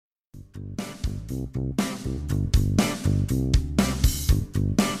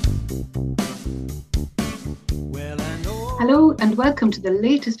Hello and welcome to the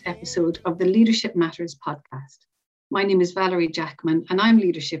latest episode of the Leadership Matters podcast. My name is Valerie Jackman and I'm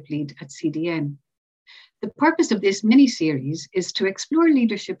Leadership Lead at CDN. The purpose of this mini-series is to explore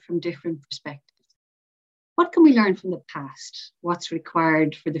leadership from different perspectives. What can we learn from the past? What's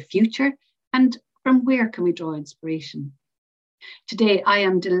required for the future? And from where can we draw inspiration? Today, I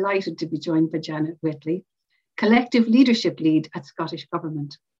am delighted to be joined by Janet Whitley, Collective Leadership Lead at Scottish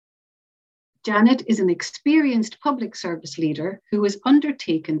Government. Janet is an experienced public service leader who has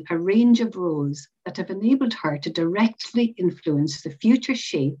undertaken a range of roles that have enabled her to directly influence the future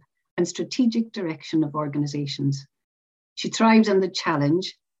shape and strategic direction of organisations. She thrives on the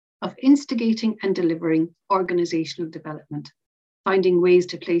challenge of instigating and delivering organisational development, finding ways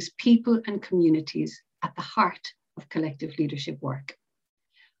to place people and communities at the heart of collective leadership work.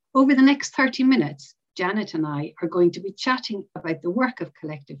 Over the next 30 minutes, Janet and I are going to be chatting about the work of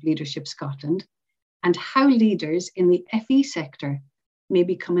Collective Leadership Scotland and how leaders in the FE sector may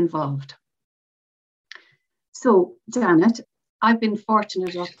become involved. So, Janet, I've been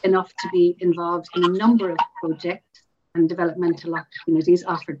fortunate enough to be involved in a number of projects and developmental opportunities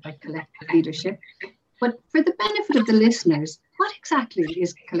offered by Collective Leadership. But for the benefit of the listeners, what exactly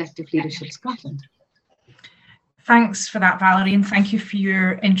is Collective Leadership Scotland? Thanks for that, Valerie, and thank you for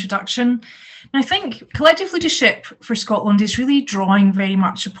your introduction. And I think Collective Leadership for Scotland is really drawing very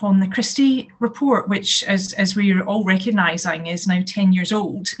much upon the Christie report, which, as we're all recognising, is now 10 years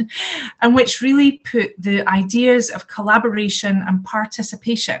old, and which really put the ideas of collaboration and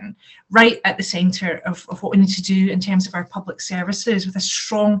participation right at the centre of what we need to do in terms of our public services, with a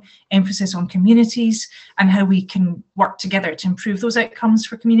strong emphasis on communities and how we can work together to improve those outcomes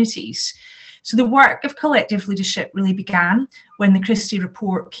for communities. So the work of collective leadership really began when the Christie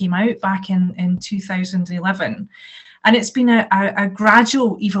report came out back in 2011. And it's been a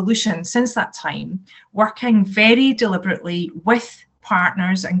gradual evolution since that time, working very deliberately with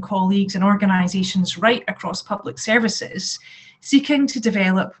partners and colleagues and organisations right across public services, seeking to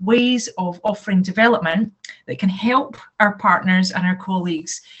develop ways of offering development that can help our partners and our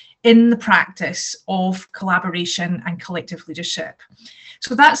colleagues in the practice of collaboration and collective leadership.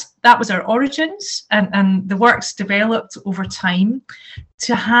 So that was our origins, and the work's developed over time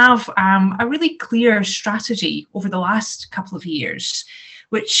to have a really clear strategy over the last couple of years,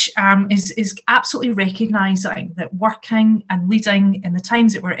 which is absolutely recognising that working and leading in the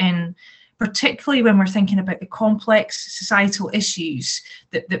times that we're in, particularly when we're thinking about the complex societal issues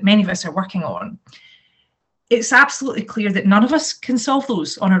that many of us are working on, it's absolutely clear that none of us can solve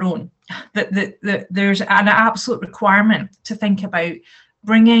those on our own, that there's an absolute requirement to think about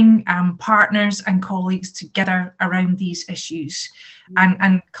bringing partners and colleagues together around these issues.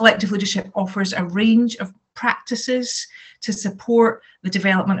 And collective leadership offers a range of practices to support the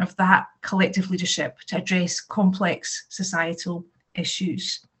development of that collective leadership to address complex societal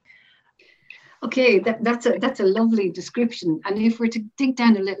issues. Okay, that's a lovely description. And if we're to dig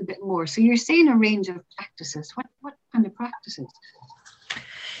down a little bit more, so you're saying a range of practices. What kind of practices?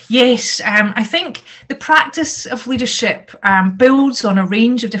 Yes, I think the practice of leadership builds on a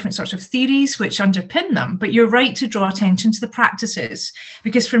range of different sorts of theories which underpin them, but you're right to draw attention to the practices,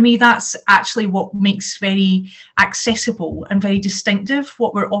 because for me that's actually what makes very accessible and very distinctive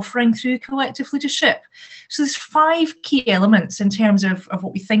what we're offering through collective leadership. So there's 5 key elements in terms of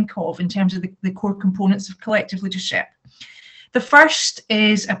what we think of in terms of the core components of collective leadership. The first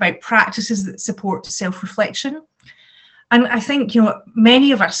is about practices that support self-reflection. And I think,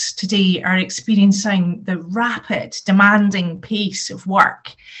 many of us today are experiencing the rapid, demanding pace of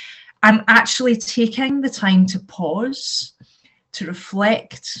work, and actually taking the time to pause, to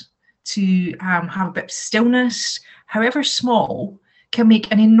reflect, to have a bit of stillness, however small, can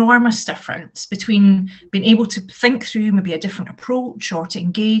make an enormous difference between being able to think through maybe a different approach or to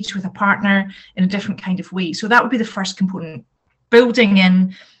engage with a partner in a different kind of way. So that would be the first component, building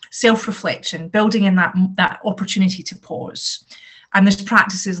in self-reflection, building in that opportunity to pause. And there's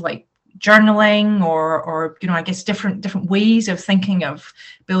practices like journaling or I guess different ways of thinking of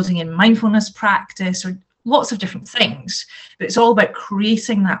building in mindfulness practice, or lots of different things. But it's all about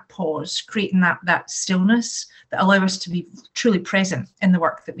creating that pause, creating that stillness that allow us to be truly present in the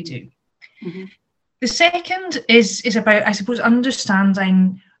work that we do. Mm-hmm. The second is about, I suppose,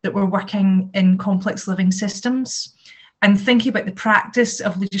 understanding that we're working in complex living systems, and thinking about the practice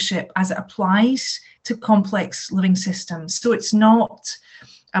of leadership as it applies to complex living systems. So it's not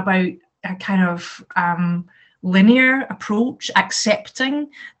about a kind of linear approach, accepting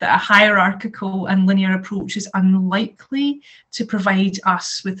that a hierarchical and linear approach is unlikely to provide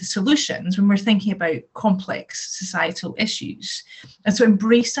us with the solutions when we're thinking about complex societal issues. And so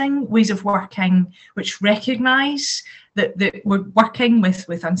embracing ways of working which recognise that we're working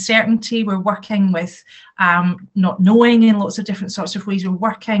with uncertainty, we're working with not knowing in lots of different sorts of ways, we're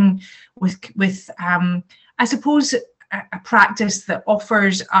working with I suppose, a practice that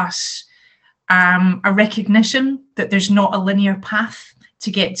offers us a recognition that there's not a linear path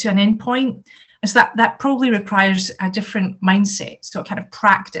to get to an endpoint. And so that probably requires a different mindset, so a kind of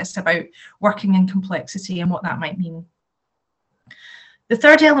practice about working in complexity and what that might mean. The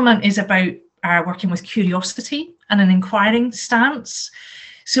third element is about working with curiosity and an inquiring stance.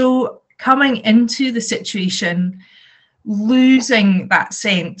 So coming into the situation, losing that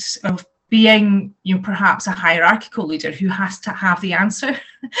sense of being, perhaps a hierarchical leader who has to have the answer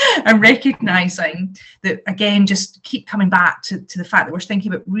and recognizing that, again, just keep coming back to the fact that we're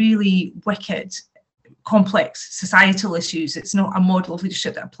thinking about really wicked, complex societal issues. It's not a model of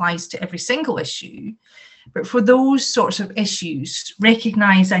leadership that applies to every single issue. But for those sorts of issues,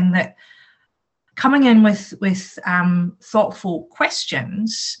 recognizing that coming in with thoughtful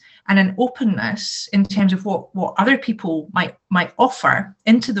questions and an openness in terms of what other people might offer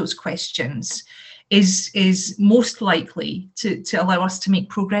into those questions is most likely to allow us to make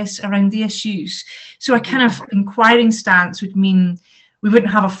progress around the issues. So a kind of inquiring stance would mean we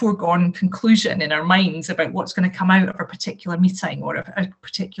wouldn't have a foregone conclusion in our minds about what's going to come out of a particular meeting or a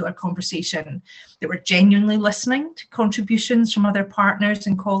particular conversation, that we're genuinely listening to contributions from other partners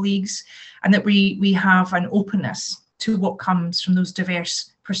and colleagues, and that we have an openness to what comes from those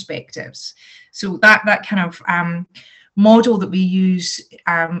diverse perspectives. So that kind of model that we use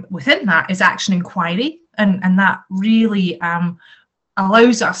within that is action inquiry, and that really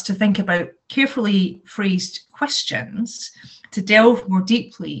allows us to think about carefully phrased questions, to delve more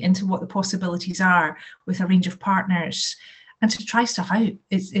deeply into what the possibilities are with a range of partners, and to try stuff out.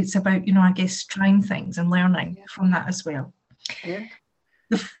 It's about, I guess, trying things and learning from that as well. Yeah.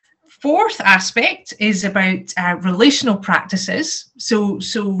 The fourth aspect is about relational practices. So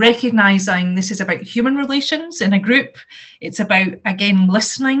recognizing this is about human relations in a group. It's about, again,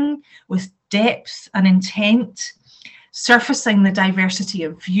 listening with depth and intent, surfacing the diversity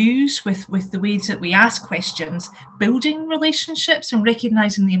of views with the ways that we ask questions, building relationships and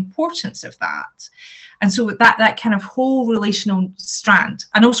recognizing the importance of that. And so that kind of whole relational strand,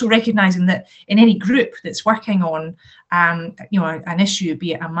 and also recognizing that in any group that's working on an issue,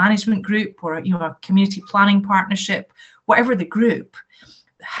 be it a management group or a community planning partnership, whatever the group,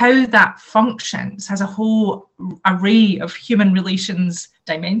 how that functions has a whole array of human relations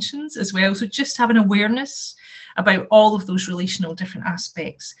dimensions as well. So just have an awareness about all of those relational different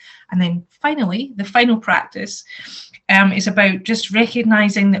aspects. And then finally, the final practice is about just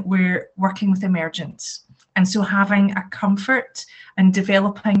recognizing that we're working with emergence. And so having a comfort and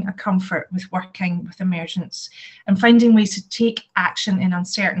developing a comfort with working with emergence and finding ways to take action in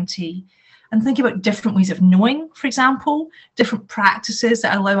uncertainty, and think about different ways of knowing, for example, different practices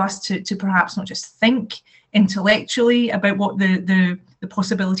that allow us to perhaps not just think intellectually about what the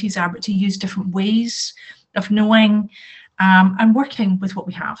possibilities are, but to use different ways of knowing and working with what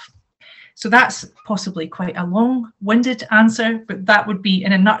we have. So that's possibly quite a long-winded answer, but that would be,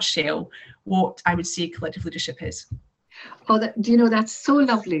 in a nutshell, what I would say collective leadership is. Oh, that's so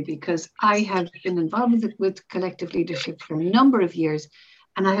lovely, because I have been involved with collective leadership for a number of years,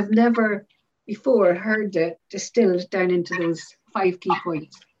 and I have never before heard it distilled down into those 5 key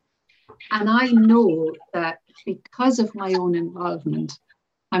points. And I know that because of my own involvement,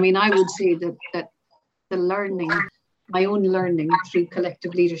 I would say that my own learning through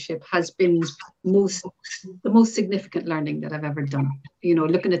collective leadership has been the most significant learning that I've ever done,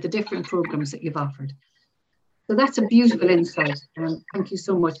 looking at the different programs that you've offered. So that's a beautiful insight. Thank you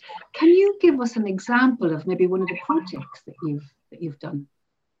so much. Can you give us an example of maybe one of the projects that you've done?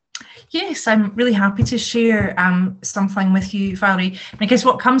 Yes, I'm really happy to share something with you, Valerie. I guess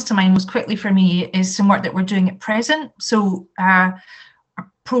what comes to mind most quickly for me is some work that we're doing at present. So a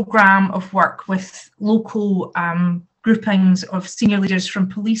programme of work with local groupings of senior leaders from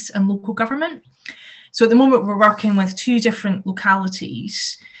police and local government. So at the moment we're working with 2 different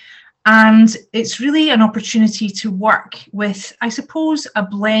localities, and it's really an opportunity to work with, I suppose, a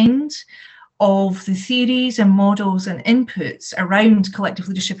blend of the theories and models and inputs around collective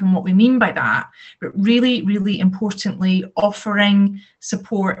leadership and what we mean by that, but really, really importantly, offering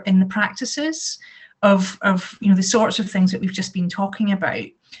support in the practices of the sorts of things that we've just been talking about.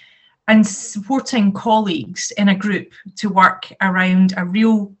 and supporting colleagues in a group to work around a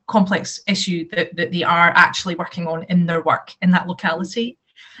real complex issue that they are actually working on in their work in that locality.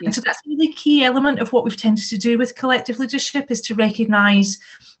 Yeah. And so that's a really key element of what we've tended to do with collective leadership, is to recognise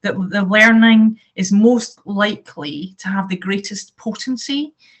that the learning is most likely to have the greatest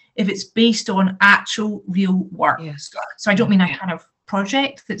potency if it's based on actual real work. Yes. So I don't mean a kind of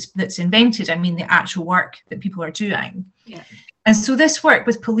project that's invented, I mean the actual work that people are doing. Yeah. And so this work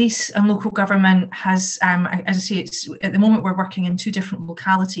with police and local government has, as I say, it's at the moment we're working in 2 different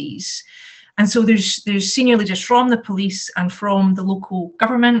localities. And so there's senior leaders from the police and from the local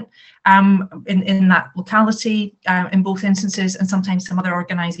government in that locality in both instances, and sometimes some other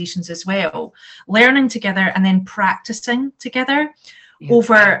organisations as well, learning together and then practising together. Yeah.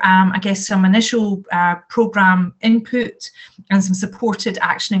 Over, I guess, some initial programme input and some supported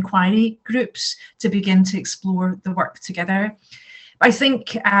action inquiry groups to begin to explore the work together. But I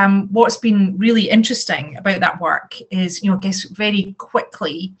think what's been really interesting about that work is, I guess very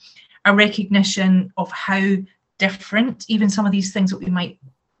quickly, a recognition of how different even some of these things that we might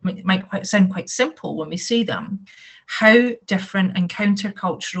sound quite simple when we say them, how different and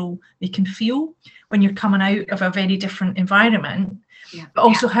countercultural they can feel when you're coming out of a very different environment. Yeah. But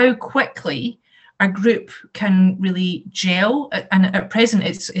also how quickly a group can really gel, and at present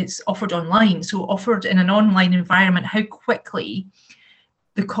it's offered online, so offered in an online environment, how quickly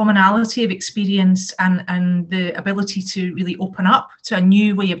the commonality of experience and the ability to really open up to a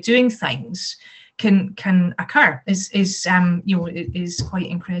new way of doing things can occur is quite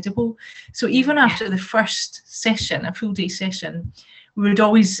incredible. So even after the first session, a full day session, we would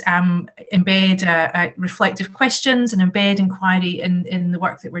always embed reflective questions and embed inquiry in the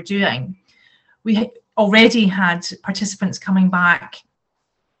work that we're doing. We already had participants coming back,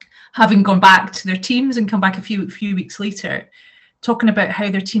 having gone back to their teams and come back a few weeks later, talking about how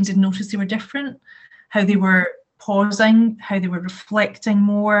their teams had noticed they were different, how they were pausing, how they were reflecting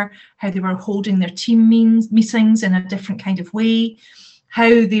more, how they were holding their team meetings in a different kind of way, how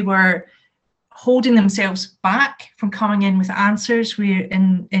they were holding themselves back from coming in with answers where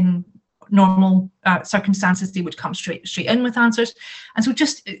in normal circumstances they would come straight in with answers. And so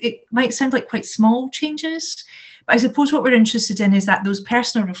just, it might sound like quite small changes, but I suppose what we're interested in is that those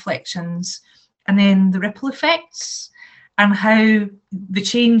personal reflections and then the ripple effects and how the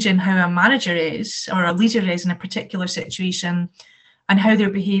change in how a manager is or a leader is in a particular situation and how they're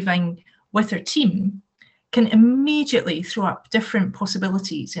behaving with their team can immediately throw up different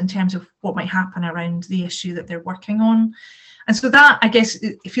possibilities in terms of what might happen around the issue that they're working on. And so that, I guess,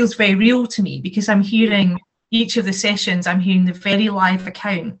 it feels very real to me, because I'm hearing each of the sessions, I'm hearing the very live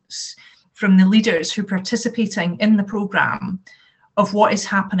accounts from the leaders who are participating in the programme of what is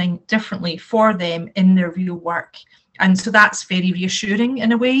happening differently for them in their real work. And so that's very reassuring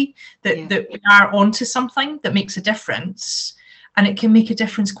in a way that, that we are onto something that makes a difference, and it can make a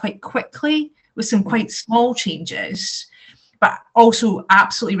difference quite quickly with some quite small changes, but also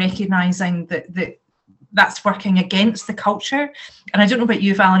absolutely recognising that that's working against the culture. And I don't know about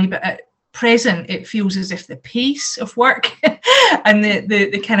you, Valerie, but at present it feels as if the pace of work and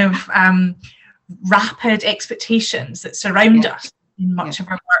the kind of rapid expectations that surround us in much of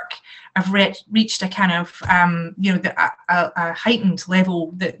our work have reached a kind of a heightened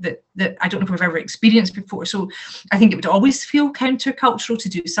level that I don't know if we've ever experienced before. So I think it would always feel countercultural to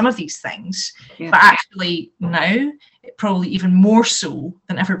do some of these things, but actually now it probably even more so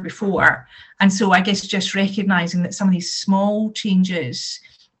than ever before. And so I guess just recognising that some of these small changes,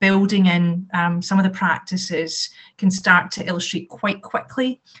 building in some of the practices, can start to illustrate quite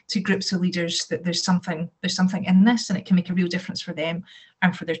quickly to groups of leaders that there's something in this, and it can make a real difference for them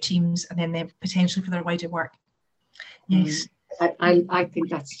and for their teams, and then potentially for their wider work. Yes. I think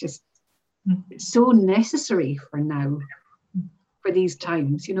that's just so necessary for now, for these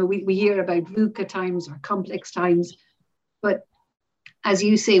times. You know, we hear about VUCA times or complex times, but as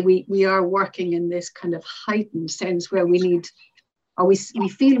you say, we are working in this kind of heightened sense where we need, or we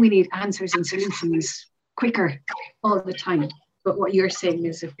feel we need answers and solutions quicker all the time. But what you're saying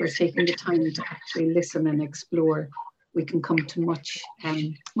is, if we're taking the time to actually listen and explore, we can come to much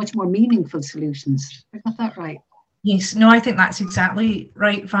more meaningful solutions. I got that right? Yes, no, I think that's exactly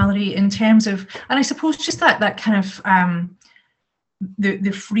right, Valerie, in terms of, and I suppose just that kind of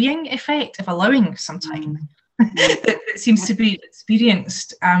the freeing effect of allowing some time that seems to be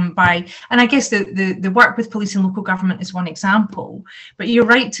experienced by, and I guess the work with police and local government is one example, but you're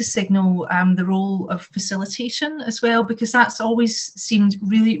right to signal the role of facilitation as well, because that's always seemed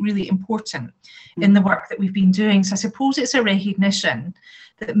really, really important in the work that we've been doing. So I suppose it's a recognition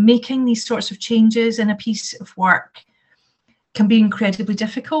that making these sorts of changes in a piece of work can be incredibly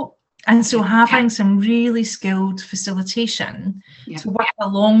difficult. And so having some really skilled facilitation to work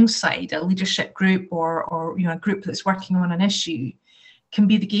alongside a leadership group or a group that's working on an issue can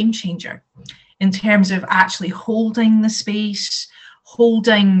be the game changer in terms of actually holding the space,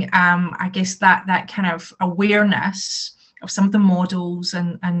 holding, I guess, that kind of awareness of some of the models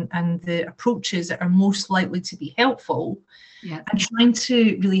and the approaches that are most likely to be helpful, and trying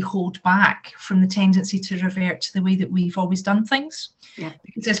to really hold back from the tendency to revert to the way that we've always done things.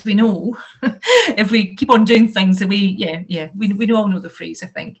 Because as we know, if we keep on doing things the way, we all know the phrase, I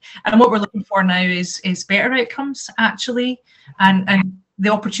think. And what we're looking for now is better outcomes, actually, and the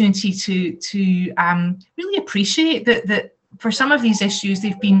opportunity to really appreciate that for some of these issues,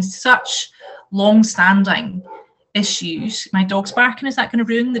 they've been such long-standing issues. My dog's barking. Is that going to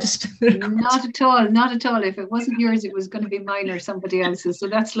ruin the Not at all. Not at all. If it wasn't yours, it was going to be mine or somebody else's. So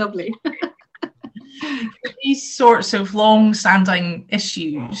that's lovely. These sorts of long-standing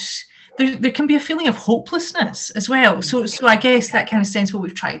issues, there can be a feeling of hopelessness as well. So I guess that kind of sense, well,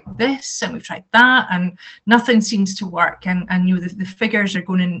 we've tried this and we've tried that, and nothing seems to work, and the figures are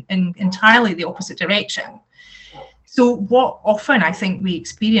going in entirely the opposite direction. So what often I think we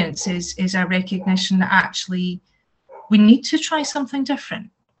experience is a recognition that actually we need to try something different.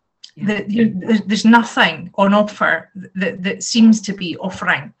 That there's nothing on offer that seems to be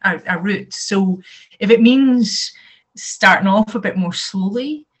offering a route. So if it means starting off a bit more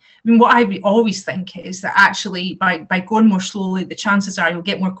slowly, I mean, what I always think is that actually by going more slowly, the chances are you'll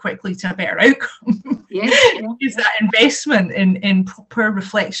get more quickly to a better outcome. Is that investment in proper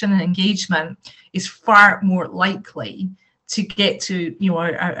reflection and engagement is far more likely to get to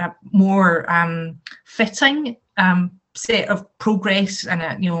a more fitting set of progress and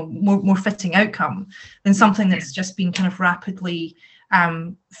a more fitting outcome than something that's just been kind of rapidly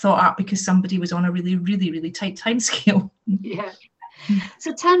thought up because somebody was on a really, really, really tight time scale.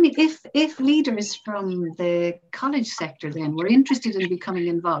 So tell me, if leaders from the college sector then were interested in becoming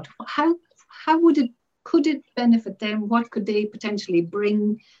involved, how could it benefit them? What could they potentially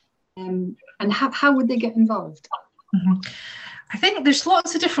bring, and how would they get involved? I think there's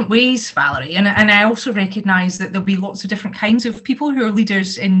lots of different ways, Valerie, and I also recognise that there'll be lots of different kinds of people who are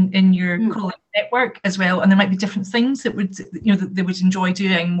leaders in your college network as well, and there might be different things that that they would enjoy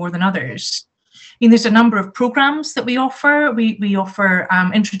doing more than others. I mean, there's a number of programs that we offer. We offer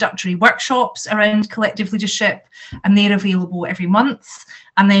introductory workshops around collective leadership, and they're available every month.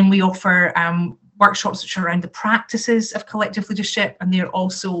 And then we offer workshops which are around the practices of collective leadership, and they're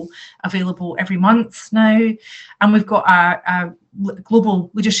also available every month now. And we've got a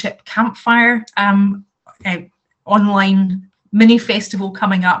global leadership campfire online mini festival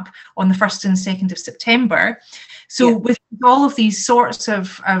coming up on the 1st and 2nd of September. So with all of these sorts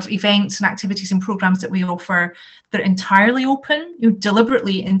of events and activities and programs that we offer, they're entirely open,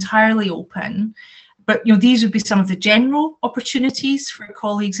 deliberately entirely open. But these would be some of the general opportunities for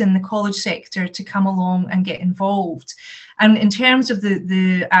colleagues in the college sector to come along and get involved. And in terms of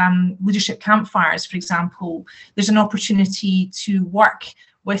the leadership campfires, for example, there's an opportunity to work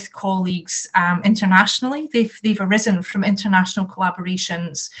with colleagues internationally. They've arisen from international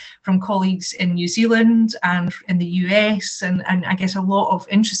collaborations from colleagues in New Zealand and in the US, and I guess a lot of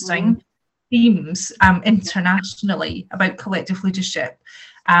interesting themes internationally about collective leadership.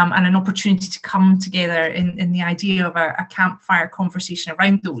 And an opportunity to come together in the idea of a campfire conversation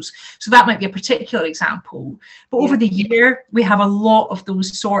around those. So that might be a particular example. But over the year, we have a lot of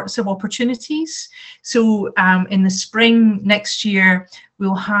those sorts of opportunities. So in the spring next year,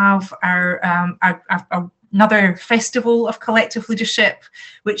 we'll have another festival of collective leadership,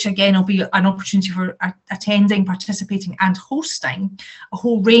 which again will be an opportunity for attending, participating and hosting a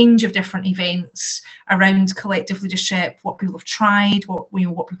whole range of different events around collective leadership, what people have tried, what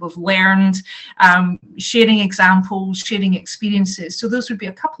people have learned, sharing examples, sharing experiences. So those would be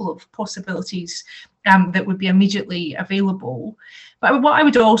a couple of possibilities that would be immediately available. But what I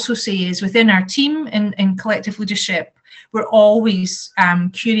would also say is within our team in collective leadership, we're always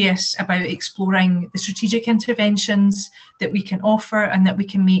curious about exploring the strategic interventions that we can offer and that we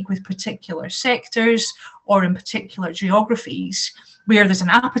can make with particular sectors or in particular geographies where there's an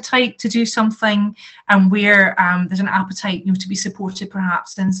appetite to do something and where there's an appetite to be supported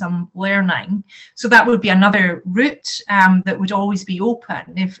perhaps in some learning. So that would be another route that would always be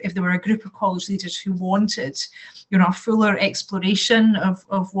open if there were a group of college leaders who wanted a fuller exploration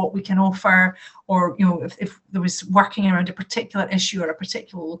of what we can offer, or if there was working around a particular issue or a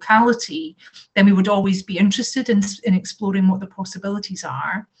particular locality, then we would always be interested in exploring what the possibilities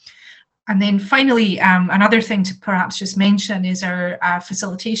are. And then finally, another thing to perhaps just mention is our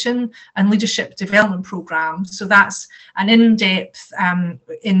facilitation and leadership development programme. So that's an in-depth,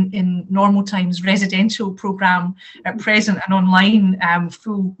 in normal times, residential programme, at present an online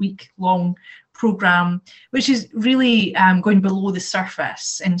full week-long programme, which is really going below the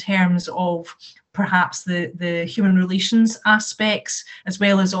surface in terms of perhaps the human relations aspects, as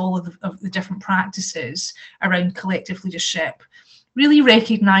well as all of the different practices around collective leadership. Really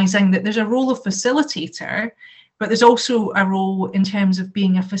recognising that there's a role of facilitator, but there's also a role in terms of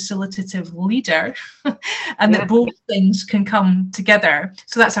being a facilitative leader, and that both things can come together.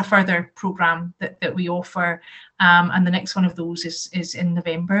 So that's a further programme that we offer, and the next one of those is in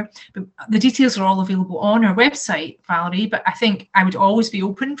November. But the details are all available on our website, Valerie, but I think I would always be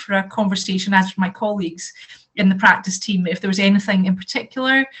open for a conversation, as with my colleagues in the practice team, if there was anything in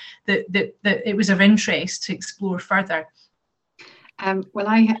particular that it was of interest to explore further. Well,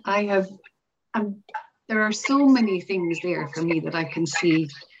 I have, there are so many things there for me that I can see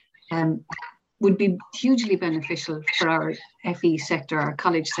would be hugely beneficial for our FE sector, our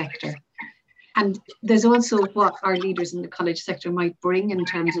college sector. And there's also what our leaders in the college sector might bring in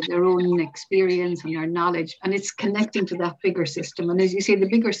terms of their own experience and their knowledge. And it's connecting to that bigger system. And as you say, the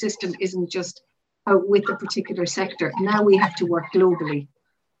bigger system isn't just out with a particular sector. Now we have to work globally.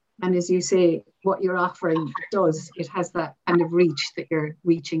 And as you say, what you're offering does, it has that kind of reach that you're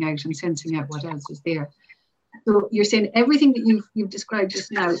reaching out and sensing out what else is there. So you're saying everything that you've described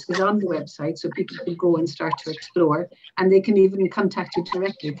just now is on the website, so people can go and start to explore, and they can even contact you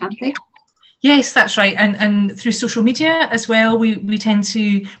directly, can't they? Yes, that's right. And through social media as well, we tend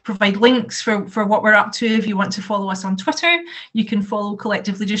to provide links for what we're up to. If you want to follow us on Twitter, you can follow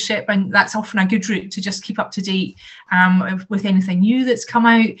Collective Leadership, and that's often a good route to just keep up to date with anything new that's come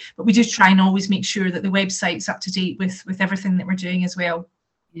out. But we do try and always make sure that the website's up to date with everything that we're doing as well.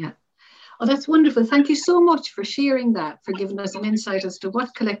 Yeah. Oh, that's wonderful. Thank you so much for sharing that, for giving us an insight as to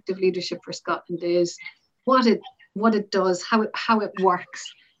what Collective Leadership for Scotland is, what it does, how it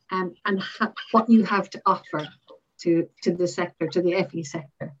works. And what you have to offer to the sector, to the FE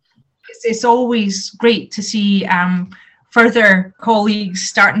sector. It's always great to see further colleagues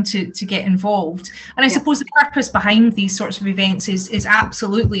starting to get involved. And I suppose the purpose behind these sorts of events is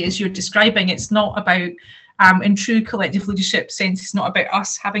absolutely, as you're describing, it's not about, in true collective leadership sense, it's not about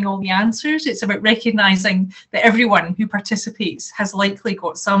us having all the answers. It's about recognising that everyone who participates has likely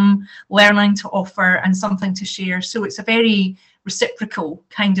got some learning to offer and something to share. So it's a very reciprocal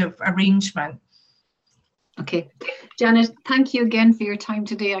kind of arrangement. Okay, Janet, thank you again for your time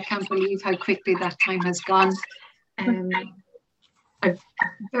today. I can't believe how quickly that time has gone. I'm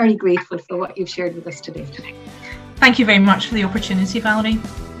very grateful for what you've shared with us today. Thank you very much for the opportunity, Valerie.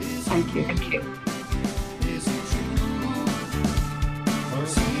 Thank you. Thank you.